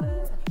you?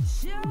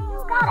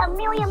 You got a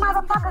million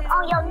motherfuckers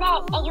on your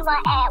neck and you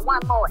gonna add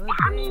one more.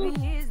 I mean,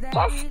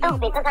 just stupid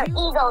because her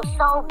ego's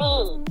so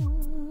big.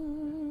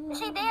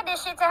 She did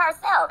this shit to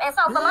herself. And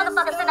so for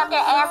motherfuckers sitting up there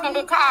asking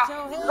did Ty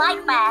like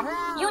Fye,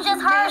 you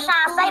just heard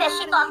Sean say that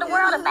she thought the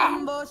world of Fye.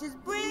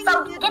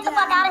 So get the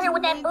fuck out of here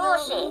with that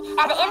bullshit.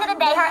 At the end of the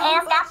day, her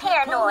ass got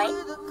paranoid.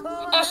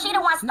 And she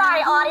the one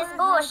started all this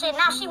bullshit.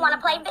 Now she wanna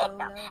play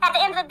victim. At the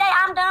end of the day,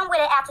 I'm done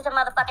with it after the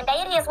motherfucking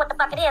day. It is what the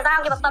fuck it is. I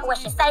don't give a fuck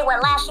what she say, what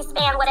lies she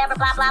span, whatever,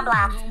 blah, blah,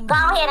 blah. Go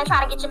ahead and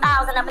try to get your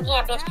 1,000 up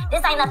again, bitch. This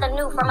ain't nothing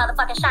new for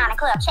motherfucking Sean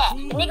and Club Chat.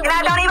 The nigga And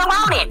I don't even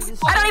want it.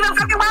 I don't even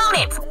fucking want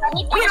it.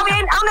 We don't be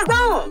on the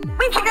Zoom.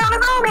 We kick it on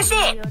the Zoom and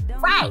shit.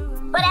 Right.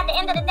 But at the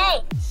end of the day,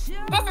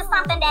 this is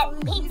something that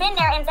he been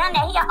there and done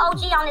that. He an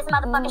OG on this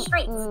motherfucking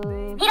streets.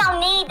 He don't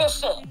need this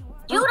shit.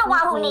 You the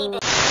one who need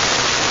this.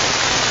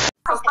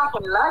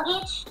 Fucking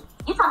luggage.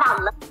 You talking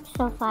about luggage?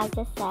 So Fye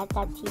just said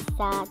that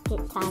Tisa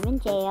did time in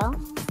jail.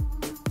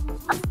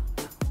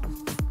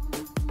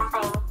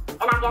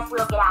 And I guess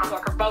we'll get out of here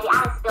because baby,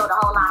 I done spilled a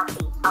whole lot of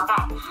tea.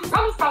 Okay.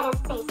 Let me say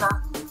this, Tisa.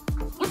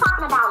 You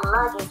talking about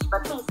luggage,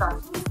 but Tisa,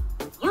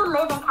 you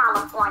live in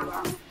California.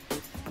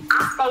 I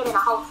stayed in a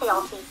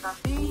hotel, Tisa.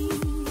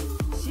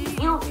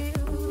 You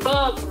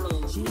begged me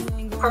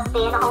to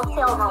stay in a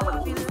hotel room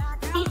with you.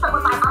 Tisa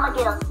was like, I'm gonna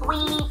get a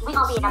suite. We're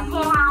gonna be in a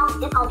penthouse.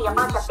 It's gonna be a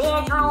bunch of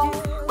bedrooms.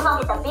 We're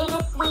gonna get the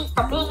biggest suite,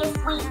 the biggest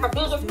suite, the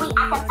biggest suite.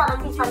 I kept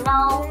telling Tisa,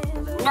 no.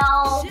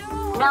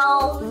 So,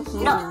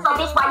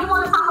 bitch, why you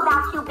wanna talk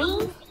about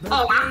QB? And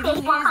I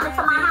said you wanna come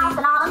into my house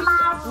and all them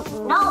lies?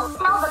 No,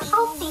 tell the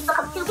truth, Tisa,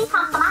 because QB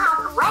comes to my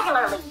house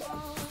regularly.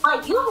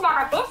 But you've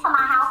never been to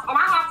my house, and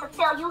I have to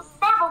tell you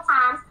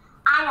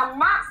I am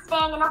not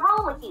staying in a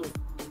room with you.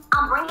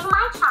 I'm bringing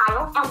my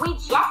child, and we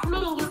just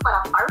meeting you for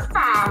the first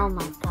time. Oh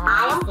my God.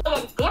 I am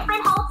in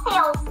different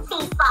hotels,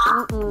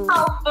 Tisa. So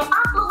if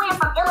I flew in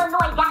from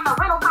Illinois, got the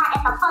rental car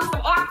at the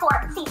fucking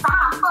airport, Tisa,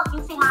 how the fuck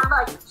you see my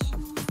luggage?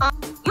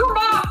 You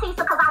mad,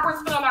 Tisa, because I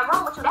wouldn't stay in that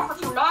room with you. That's what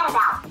you mad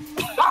about.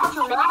 That's what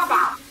you mad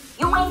about.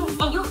 You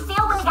ain't, and you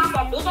still wouldn't got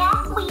that big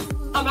ass suite,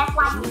 and that's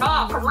why you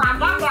mad. Because when I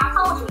got there, I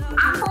told you,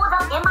 I pulled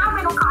up in my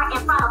rental car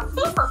in front of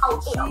Tisa's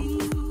hotel.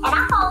 And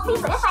I told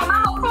Tisa, this ain't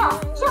my hotel.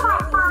 She was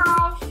like,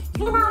 fine.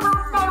 You're not gonna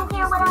stay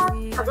here with us,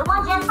 because it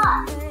wasn't just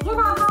us. You're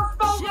not gonna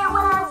stay here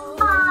with us,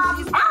 fine.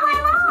 And I'm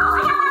like, no,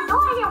 I got my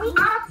daughter here. We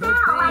out of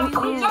town. Like,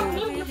 we just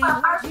meeting you for the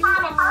first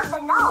time in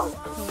person, no.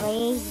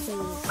 Crazy.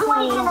 We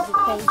weren't in the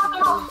same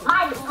fucking home.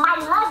 My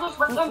luggage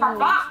was in the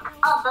back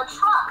of the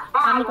truck that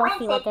I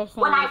rented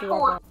when I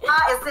pulled.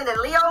 Is sending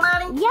Leo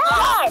money?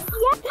 Yes.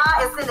 Yes.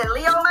 Is sending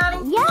Leo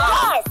money?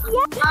 Yes.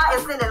 Yes.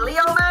 Is sending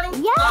Leo money?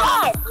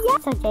 Yes.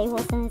 Yes. So Jay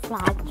Wilson is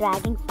like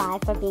dragging Fye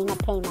for being a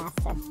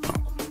paymaster.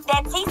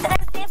 That Tisa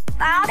done sent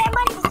all that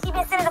money because she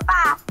been sending to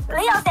Fye.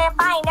 Leo said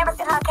Fye ain't never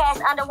sent her cash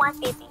under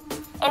 $150.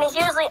 And it's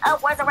usually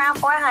upwards around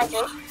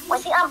 $400. When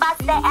she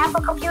unboxed that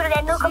Apple computer,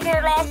 that new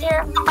computer last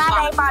year,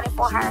 Fye bought it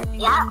for her.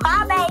 Yeah.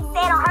 Fye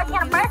said on her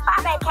channel, first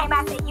Fye came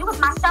out and said, you was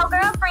my show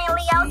girlfriend,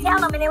 Leo,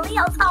 tell him. And then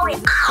Leo told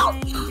it out.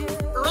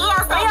 Leo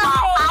said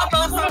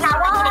Fye did not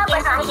want her to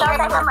get her hair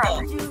done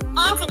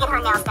and to get her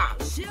nails done.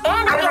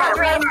 And to get her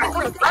dreads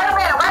completed. Wait a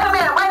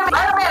minute.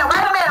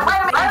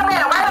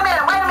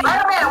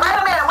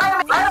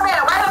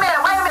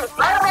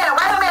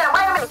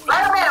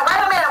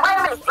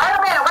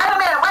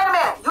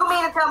 You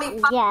mean to tell me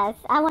Yes,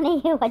 I want to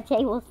hear what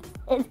Jay Wilson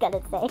is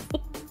gonna say.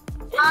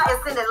 Fye is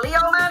sending Leo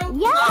money?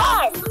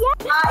 Yes. Yes.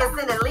 Fye is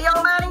sending Leo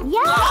money?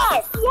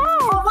 Yes.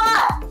 Yes. For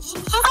what? She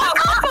said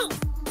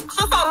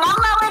no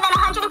lower than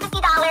 $150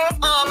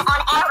 and on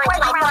average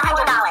like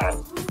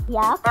 $400.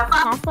 Yep.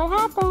 That's what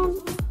happened.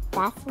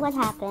 That's what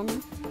happened.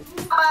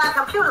 Buy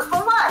computers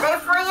for what? They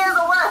friends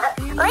or what?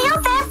 Leo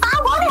said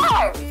Fye wanted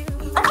her.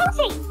 The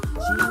coochie.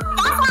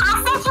 That's why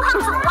I sent you how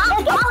to watch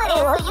all of it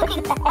so you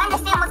can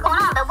understand what's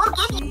going on. But we'll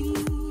give you.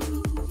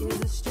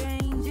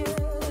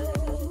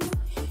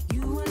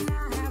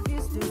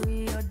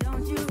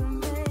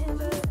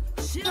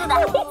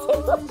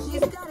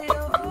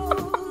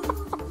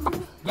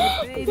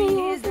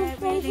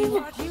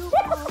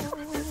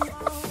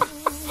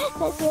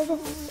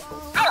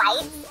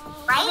 Highlight,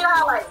 right?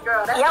 Highlight,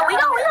 girl. Yeah, we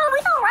don't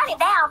run it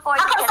down for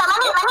you. Okay, so let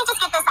me just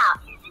get this out.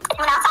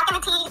 When I was talking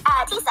to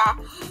Tisa,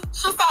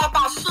 she said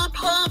that she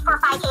paid for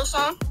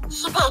Fyecation.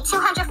 She paid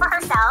 $200 for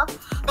herself.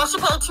 Then she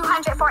paid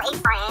 $200 for a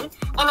friend,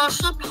 and then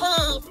she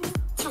paid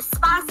to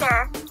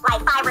sponsor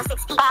like 5 or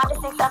 6 people. 5 to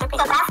 6 other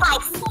people. So that's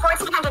like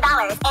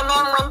 $1,400. And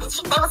then when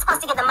they were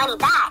supposed to get the money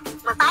back,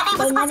 when Fye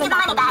was supposed to get the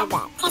money back,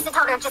 Tisa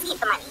told her just keep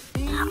the money.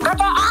 But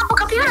that Apple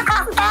computer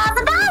cost $1,000.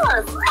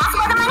 That's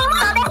where the money was.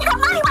 So that's her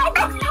money right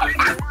there.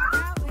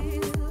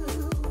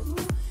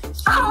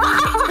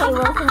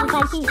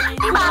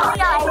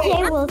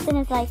 Jay Wilson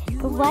is like,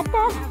 what the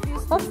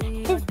hell?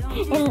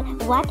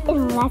 What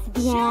in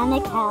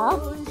lesbianic hell?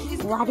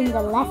 What in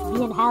the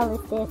lesbian hell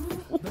is this?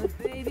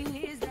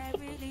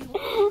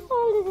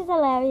 Oh, this is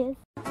hilarious.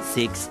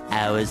 6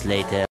 hours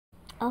later.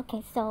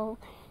 Okay, so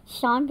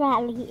Sean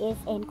Bradley is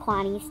in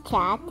Kwani's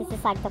chat. This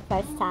is like the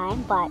first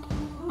time, but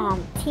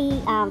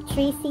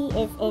Tracy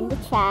is in the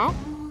chat.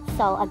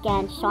 So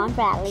again, Sean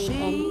Bradley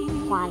in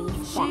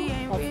Kwani's chat.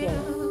 Let's hear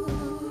it.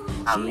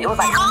 It was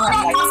like $300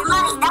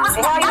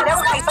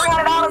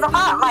 a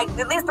pop, like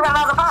at least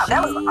 $300 a pop.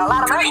 That was a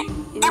lot of money.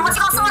 And what you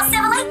gonna sue us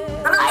civilly?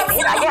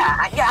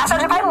 I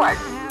showed you paperwork.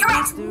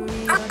 Correct.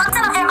 I'm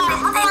telling everybody,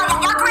 what the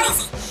hell, y'all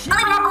crazy.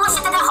 Believe that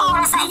bullshit that whole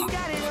woman saying.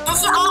 Did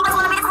she always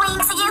want to be the queen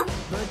next to you?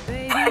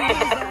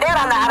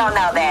 I don't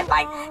know that,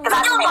 like, because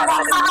I You know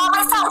that, because I've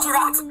always told you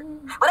that.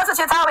 Well, that's what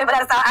you told me, but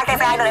I can't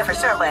say I know that for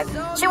sure, but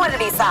she wanted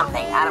to be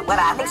something. I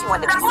think she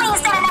wanted to The be queen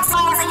Susie. standing next to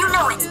me and you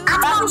knew it.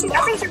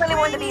 I think she really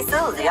wanted to be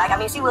Susie. Like,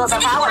 I mean, she wields her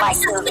power like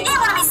She Susie. did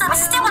want to be Susie, but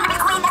she still wanted to be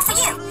the queen next to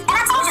you. And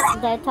I told you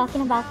that. They're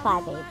talking about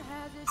Fye, babe.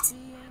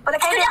 But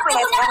the case You is,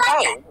 never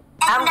liked her.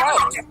 I'm And you never gay.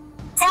 liked her.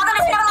 Tell them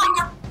that you never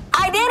liked her.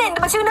 I didn't,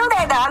 but you knew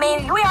that, though. I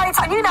mean, we already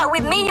talked, you know,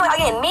 with me,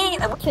 me.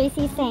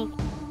 Tracy's saying,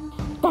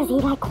 does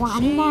he like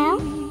Kwani now?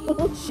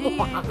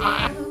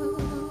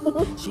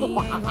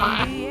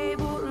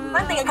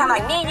 One thing is kind of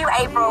like me and you,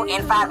 April,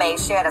 and Fye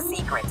shared a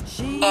secret.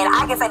 And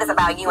I can say this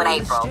about you and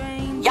April.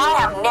 Y'all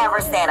have never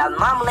said a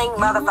mumbling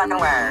motherfucking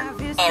word.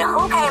 And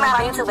who came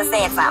out on YouTube and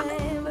said something?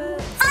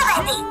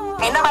 Fye did.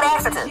 Ain't nobody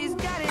asked her to.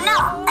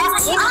 No, that's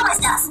what she always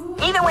does.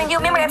 Even when you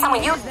remember that time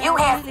when you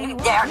had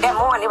that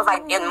morning, it was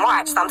like in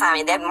March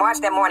sometime. That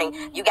morning,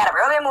 you got up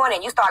early in the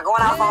morning, you start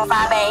going off on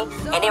Fye,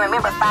 and then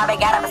remember Fye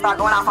got up and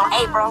started going off on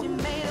April.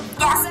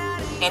 Yes.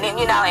 And then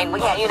and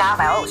we had I was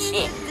like, oh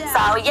shit. So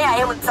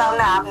yeah, it was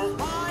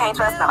can't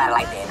trust nobody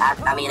like that.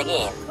 I mean,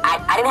 again, I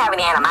didn't have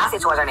any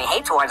animosity towards her, any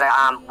hate towards her.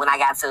 When I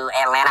got to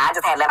Atlanta, I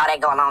just had let all that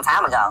go a long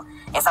time ago.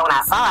 And so when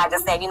I saw her, I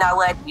just said, you know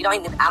what,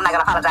 I'm not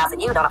gonna apologize to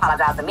you. Don't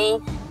apologize to me.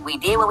 we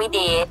did what we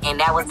did, and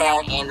that was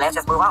that, and let's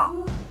just move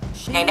on.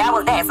 And that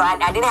was that. So I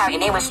didn't have,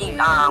 and then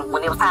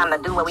when it was time to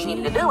do what we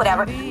needed to do,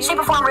 whatever, she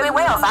performed really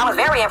well. So I was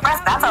very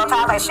impressed. I told her,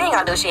 I was like, she ain't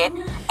gonna do shit.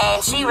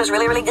 And she was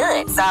really, really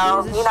good.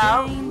 So, you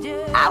know,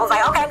 I was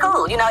like, okay,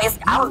 cool. You know,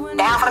 I was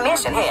down for the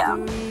mission, hell.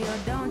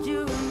 Do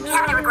you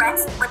have any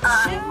regrets with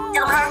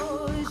dealing with her?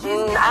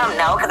 I don't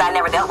know, because I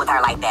never dealt with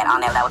her like that. I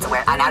never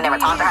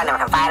talked to her, I never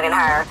confided in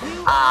her.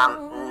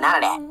 None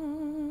of that.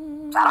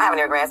 So I don't have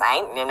any regrets.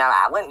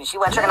 She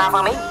wasn't tricking off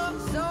on me.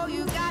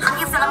 How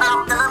do you feel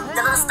about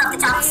the little stuff that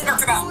y'all spilled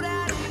today?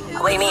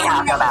 What do you mean, how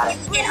I feel about it?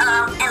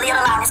 And Leo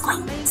the Lioness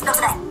Queen spilled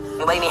today.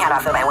 What do you mean, how do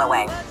I feel about it? In what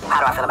way?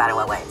 How do I feel about it?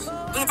 In what ways?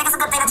 Do you think it's a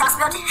good thing that y'all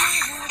spilled it?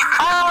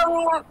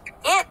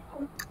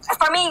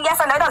 For me, yes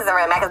or no, it doesn't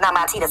really matter. It's not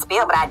my tea to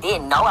spill, but I did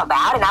know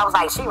about it. And I was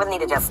like, she really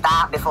need to just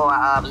stop before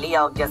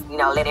Leo just,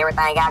 let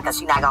everything out, because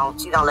she's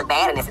gonna look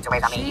bad in this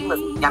situation.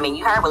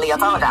 You heard what Leo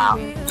told y'all.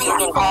 She's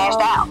getting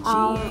cashed out.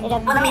 It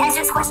appears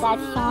that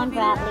Sean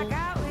Bradley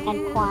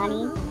and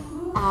Kwani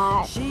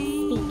are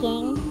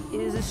speaking.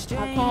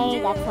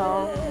 Okay, that's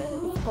all.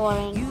 It's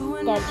boring.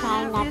 They're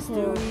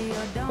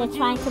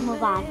trying to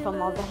move on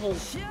from all the hate.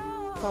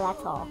 So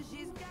that's all.